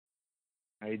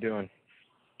How you doing?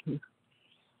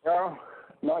 Well,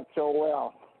 not so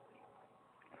well.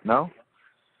 No?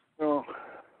 No.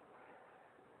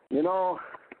 You know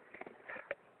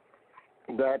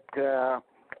that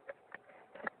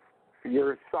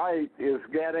your site is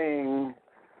getting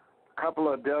a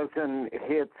couple of dozen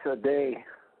hits a day,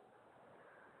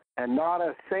 and not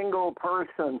a single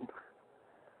person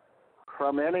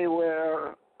from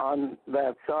anywhere on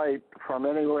that site, from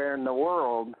anywhere in the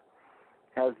world,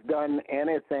 has done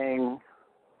anything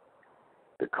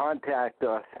to contact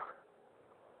us.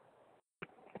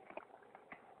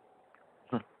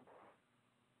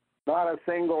 Not a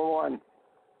single one.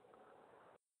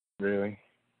 Really?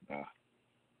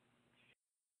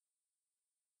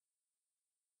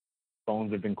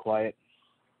 Phones have been quiet.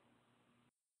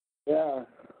 Yeah.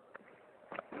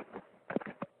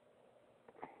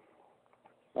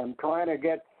 I'm trying to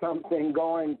get something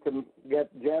going to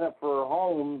get Jennifer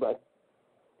home, but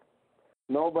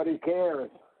nobody cares.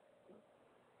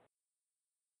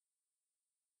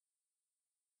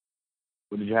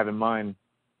 What did you have in mind?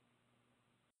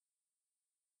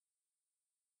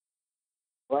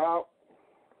 Well,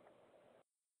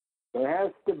 there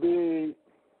has to be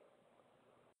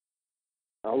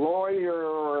a lawyer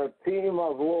or a team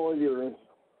of lawyers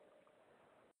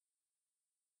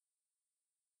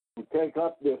who take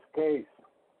up this case.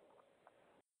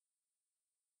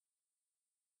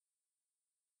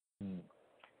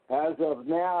 As of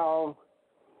now,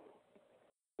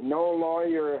 no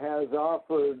lawyer has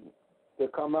offered to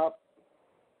come up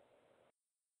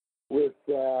with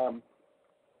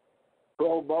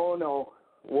pro bono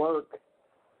work.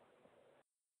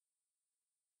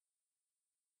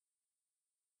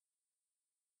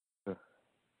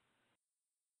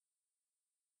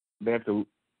 Do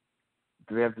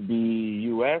they have to be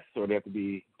U.S. or do they have to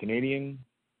be Canadian?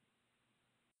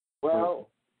 Well,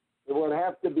 it would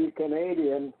have to be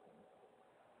Canadian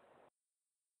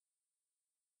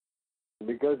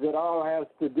because it all has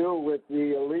to do with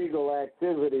the illegal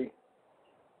activity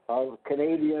of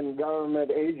Canadian government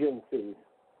agencies.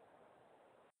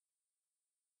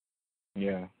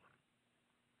 Yeah.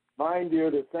 Mind you,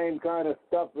 the same kind of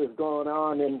stuff is going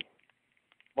on in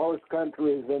most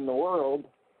countries in the world.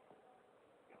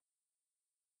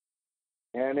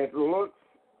 And it looks,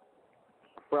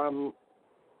 from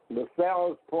the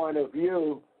cell's point of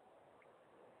view,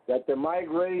 that the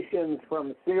migrations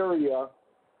from Syria,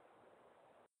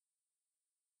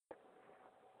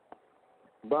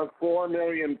 about 4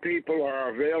 million people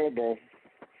are available,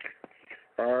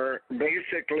 are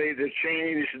basically to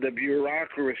change the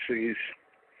bureaucracies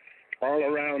all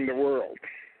around the world.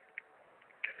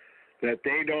 That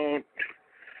they don't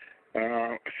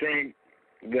think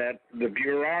that the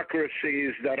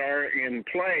bureaucracies that are in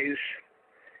place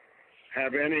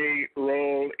have any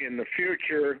role in the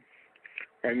future,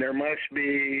 and there must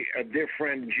be a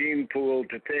different gene pool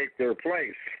to take their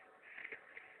place.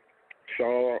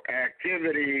 So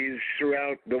activities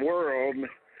throughout the world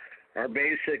are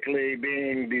basically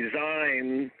being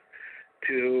designed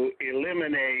to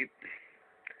eliminate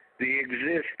the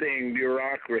existing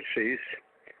bureaucracies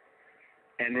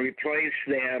and replace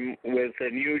them with a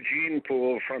new gene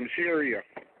pool from Syria.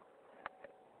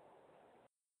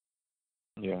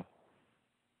 Yeah.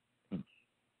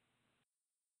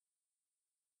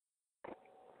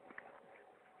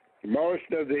 Most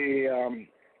of the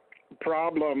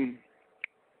problem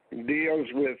deals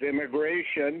with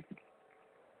immigration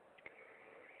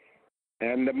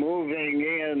and the moving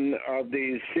in of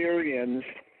these Syrians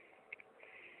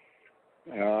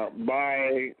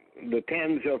by the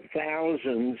tens of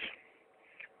thousands.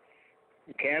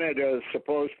 Canada is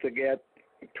supposed to get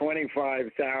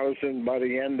 25,000 by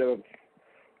the end of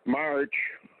March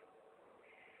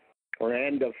or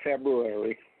end of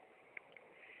February.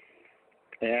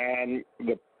 And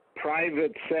the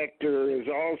private sector is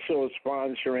also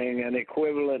sponsoring an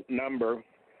equivalent number.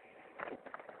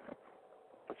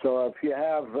 So if you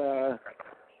have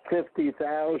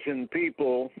 50,000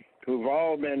 people who've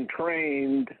all been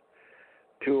trained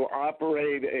to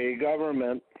operate a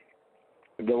government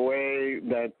the way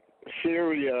that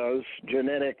Syria's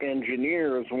genetic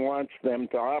engineers wants them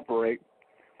to operate,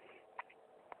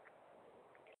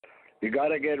 you got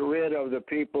to get rid of the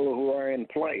people who are in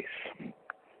place.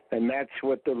 And that's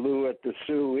what the Lou at the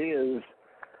Sioux is,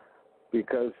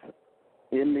 because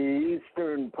in the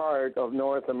eastern part of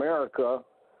North America,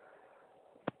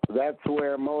 that's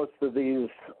where most of these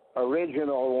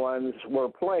original ones were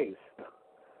placed,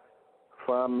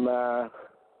 from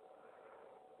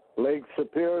Lake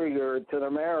Superior to the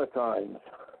Maritimes.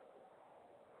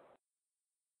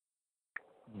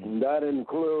 And that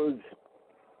includes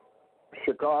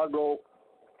Chicago,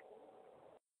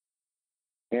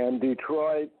 and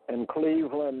Detroit and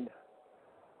Cleveland,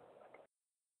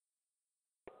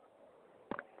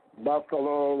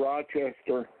 Buffalo,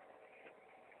 Rochester,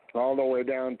 all the way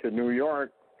down to New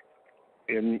York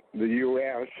in the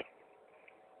U.S.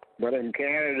 But in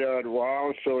Canada, it will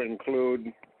also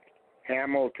include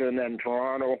Hamilton and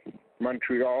Toronto,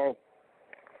 Montreal.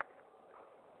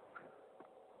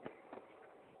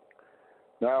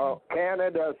 Now,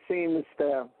 Canada seems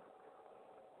to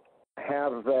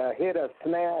have hit a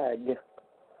snag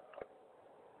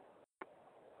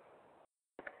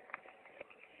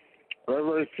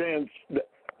ever since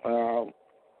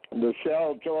the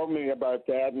cell told me about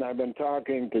that, and I've been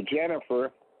talking to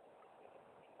Jennifer.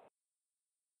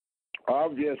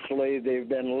 Obviously, they've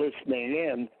been listening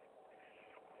in,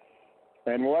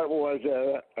 and what was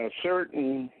a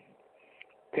certain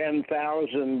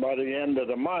 10,000 by the end of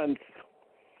the month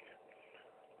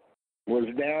was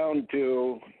down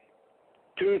to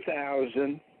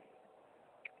 2,000,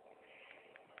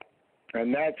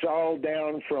 and that's all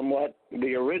down from what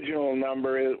the original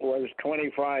number was,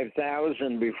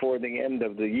 25,000 before the end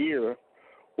of the year,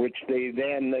 which they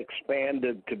then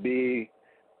expanded to be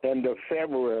end of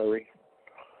February.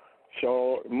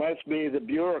 So it must be the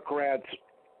bureaucrats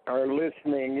are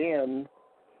listening in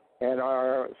and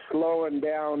are slowing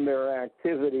down their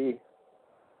activity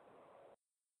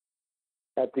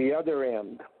at the other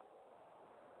end.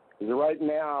 Because right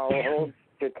now,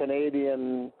 the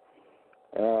Canadian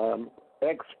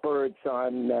experts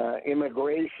on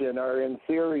immigration are in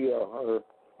Syria, or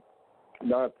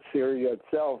not Syria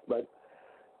itself, but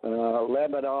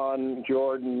Lebanon,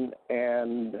 Jordan,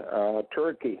 and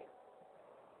Turkey.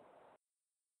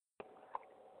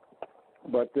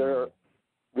 But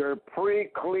they're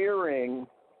pre-clearing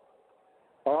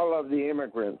all of the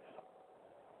immigrants.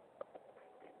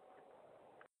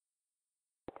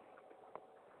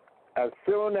 As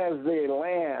soon as they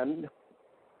land,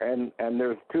 and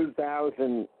there's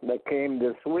 2,000 that came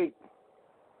this week,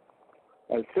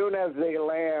 as soon as they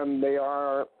land, they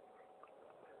are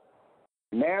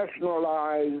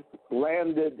nationalized,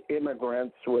 landed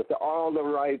immigrants with all the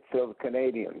rights of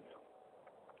Canadians.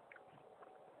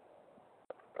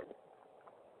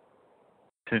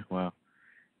 Wow.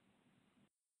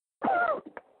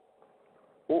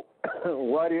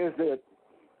 What is it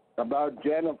about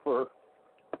Jennifer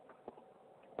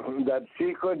that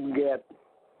she couldn't get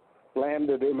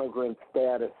landed immigrant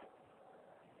status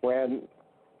when,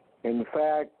 in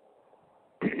fact,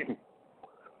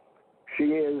 she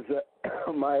is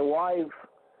my wife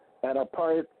and a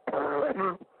part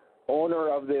owner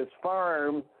of this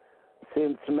farm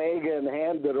since Megan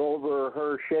handed over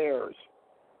her shares?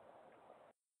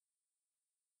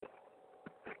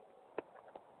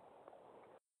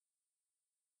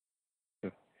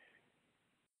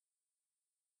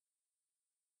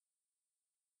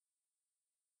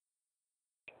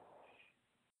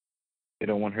 They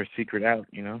don't want her secret out,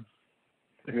 you know?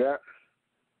 Yeah.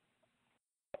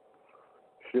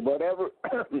 See, whatever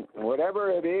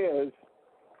it is,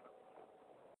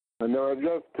 and there are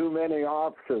just too many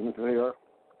options here,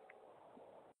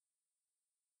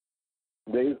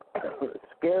 they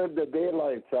scared the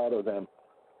daylights out of them.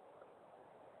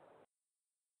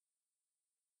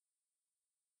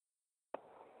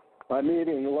 I'm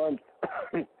eating lunch.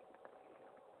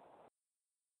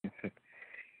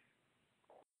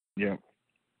 Yeah.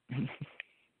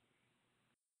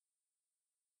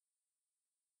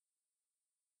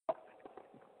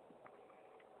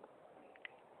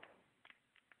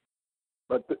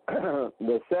 But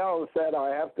the cell said I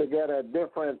have to get a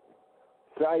different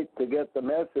site to get the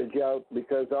message out,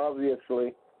 because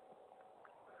obviously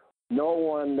no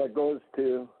one that goes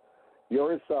to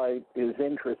your site is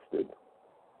interested.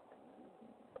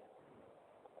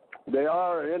 They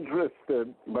are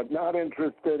interested, but not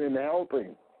interested in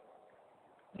helping.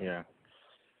 Yeah.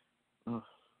 Oh.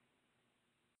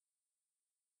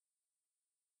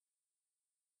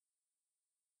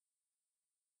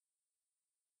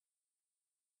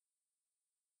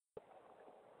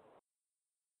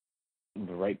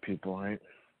 The right people, right?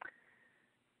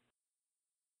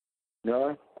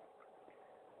 Yeah.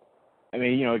 I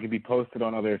mean, you know, it could be posted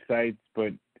on other sites,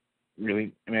 but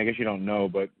really, I mean, I guess you don't know,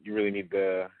 but you really need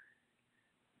the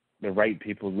right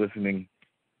people listening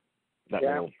that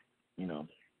will, you know,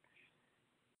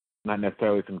 not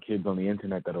necessarily some kids on the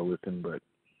internet that'll listen, but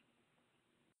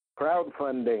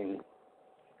crowdfunding.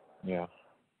 Yeah.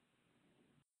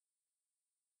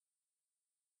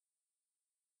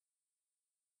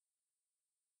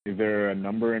 Is there a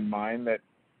number in mind that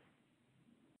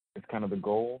is kind of the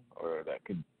goal, or that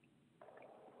could?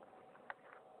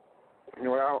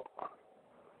 Well,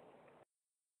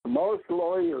 most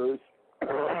lawyers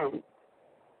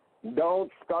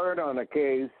don't start on a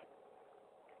case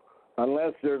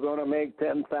unless they're going to make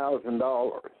 $10,000.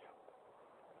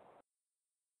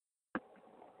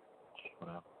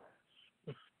 Wow.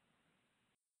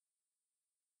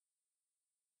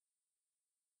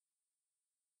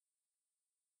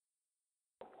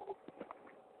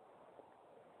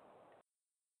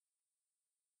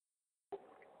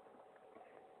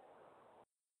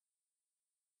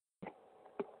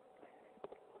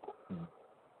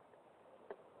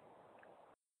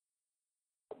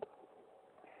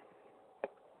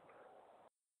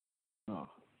 Oh.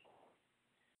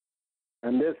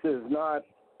 And this is not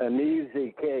an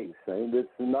easy case. I mean, this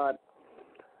is not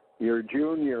your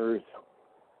juniors.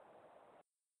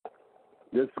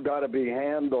 This has got to be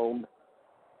handled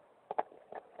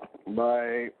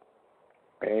by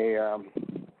a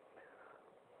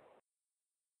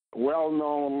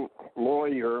well-known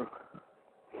lawyer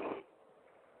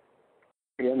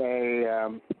in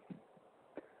a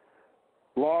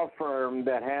law firm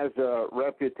that has a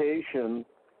reputation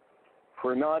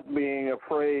for not being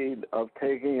afraid of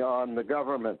taking on the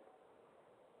government.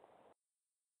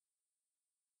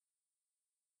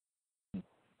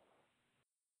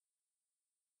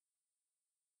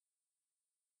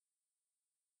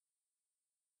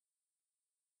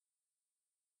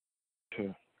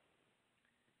 Sure.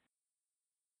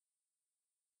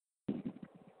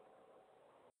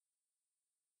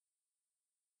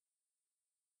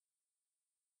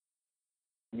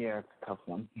 Yeah, it's a tough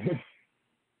one.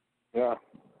 Yeah.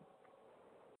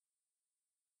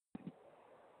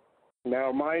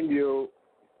 Now, mind you,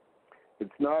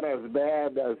 it's not as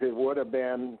bad as it would have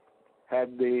been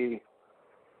had the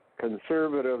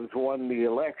Conservatives won the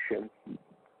election.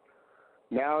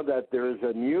 Now that there's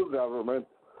a new government,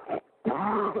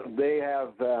 they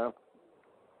have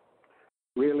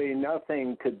really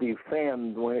nothing to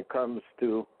defend when it comes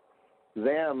to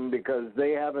them because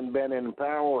they haven't been in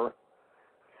power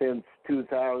since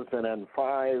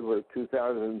 2005 or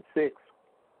 2006.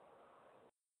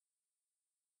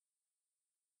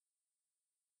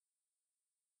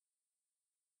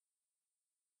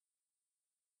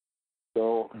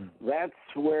 So that's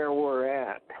where we're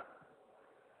at.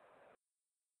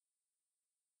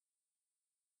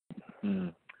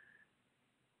 Mm.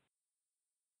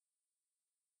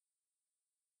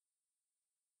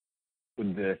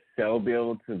 Would the cell be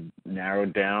able to narrow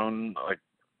down like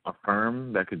a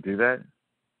firm that could do that?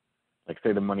 Like,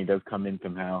 say the money does come in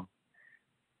somehow,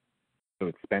 so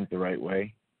it's spent the right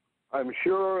way? I'm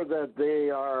sure that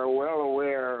they are well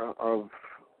aware of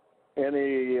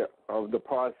any of the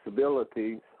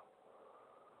possibilities.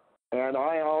 And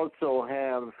I also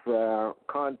have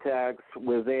contacts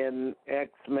within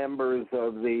ex-members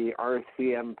of the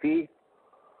RCMP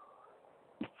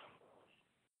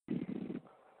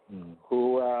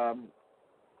who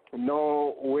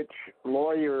know which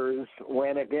lawyers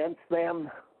went against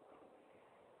them.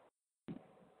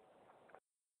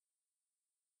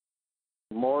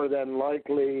 More than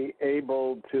likely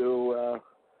able to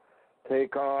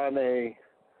take on a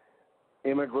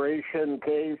immigration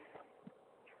case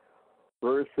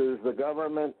versus the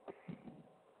government.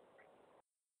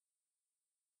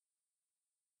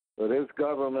 But this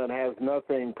government has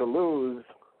nothing to lose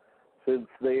since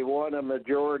they won a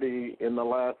majority in the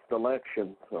last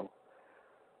election. So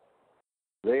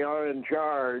they are in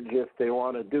charge if they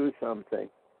want to do something.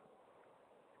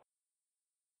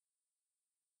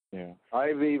 Yeah.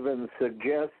 I've even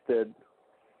suggested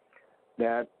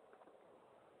that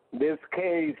this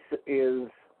case is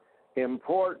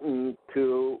important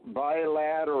to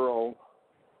bilateral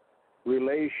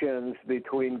relations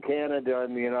between Canada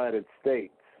and the United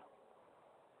States,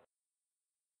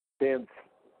 since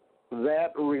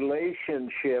that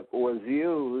relationship was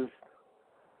used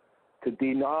to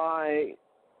deny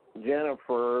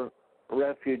Jennifer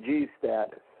refugee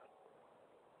status.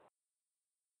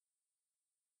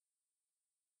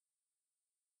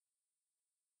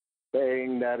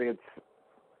 Saying that it's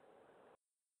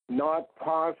not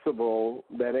possible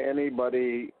that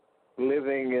anybody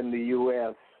living in the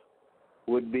U.S.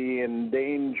 would be in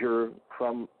danger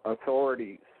from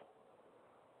authorities.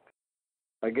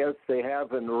 I guess they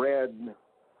haven't read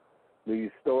the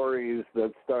stories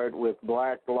that start with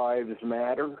Black Lives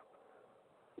Matter.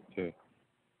 Okay.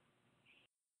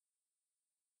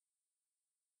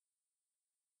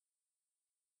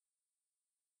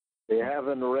 They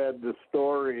haven't read the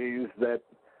stories that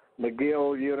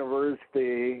McGill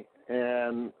University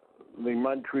and the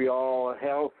Montreal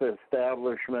Health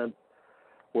Establishment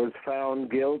was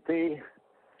found guilty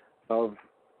of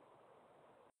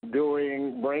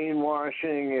doing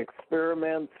brainwashing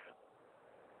experiments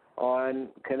on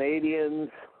Canadians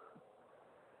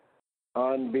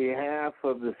on behalf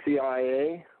of the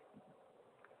CIA.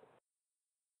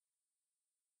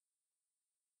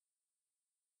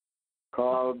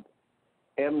 Called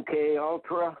MK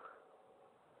Ultra.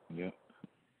 Yeah.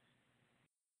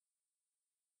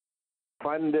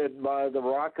 Funded by the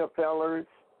Rockefellers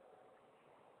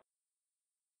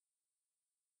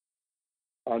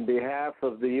on behalf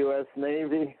of the U.S.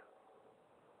 Navy.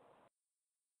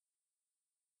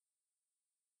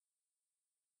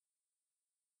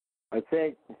 I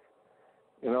think,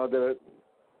 the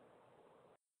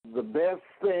best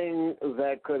thing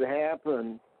that could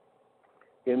happen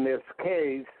in this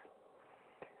case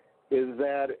is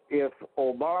that if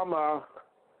Obama,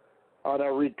 on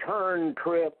a return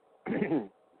trip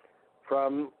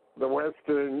from the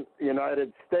Western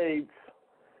United States,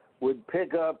 would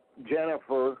pick up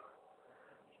Jennifer,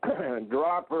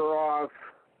 drop her off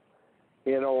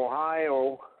in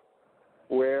Ohio,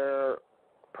 where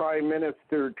Prime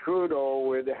Minister Trudeau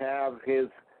would have his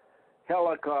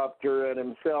helicopter and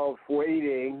himself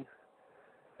waiting,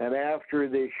 and after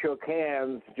they shook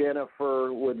hands,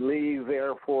 Jennifer would leave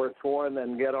Air Force One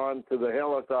and get onto the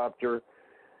helicopter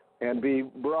and be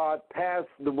brought past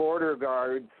the border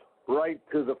guards right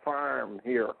to the farm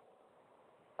here.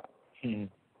 Hmm.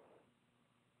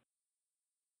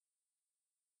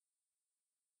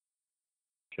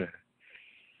 Sure.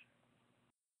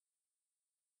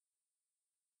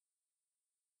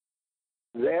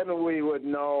 Then we would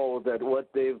know that what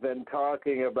they've been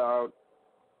talking about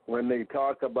when they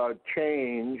talk about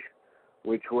change,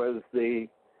 which was the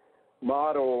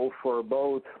motto for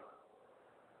both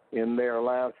in their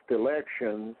last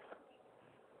elections,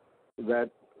 that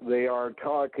they are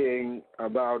talking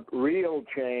about real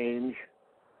change,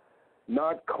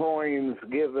 not coins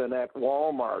given at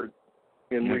Walmart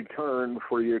in return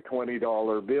for your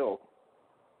 $20 bill.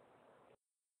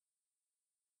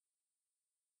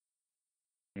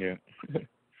 Yeah.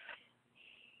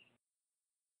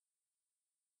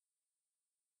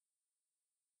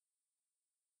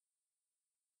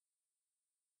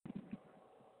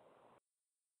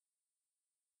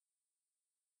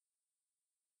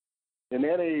 In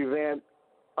any event,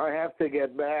 I have to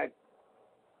get back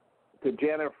to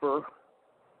Jennifer.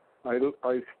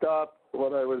 I stopped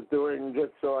what I was doing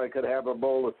just so I could have a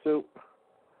bowl of soup,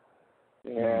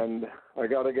 and I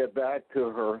got to get back to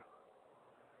her.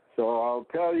 So I'll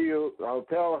tell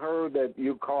her that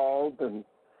you called, and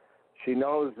she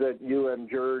knows that you and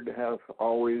Gerd have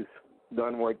always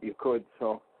done what you could.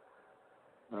 So,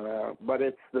 but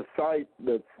it's the site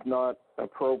that's not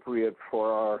appropriate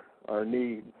for our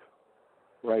needs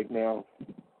right now.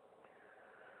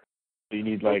 Do you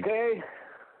need okay.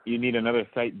 You need another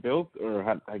site built, or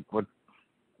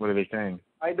what are they saying?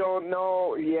 I don't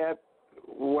know yet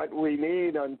what we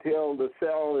need until the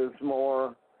cell is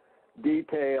more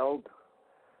detailed,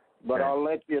 but Okay. I'll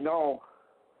let you know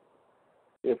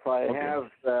if I have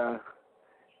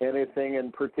anything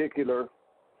in particular.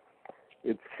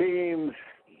 It seems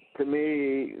to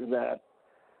me that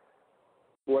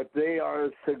what they are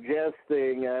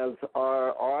suggesting as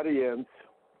our audience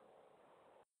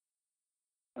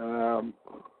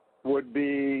would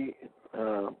be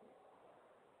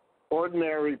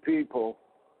ordinary people,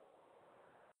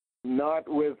 not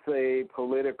with a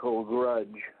political grudge.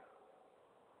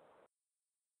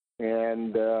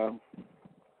 And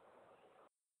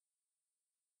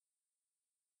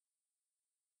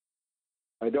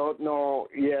I don't know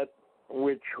yet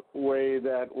which way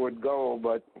that would go,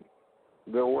 but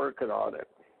they're working on it.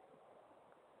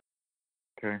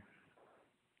 Okay.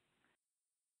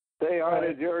 Say hi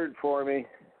to Gerd for me.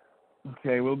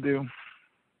 Okay, will do.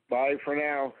 Bye for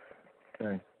now.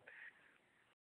 Okay.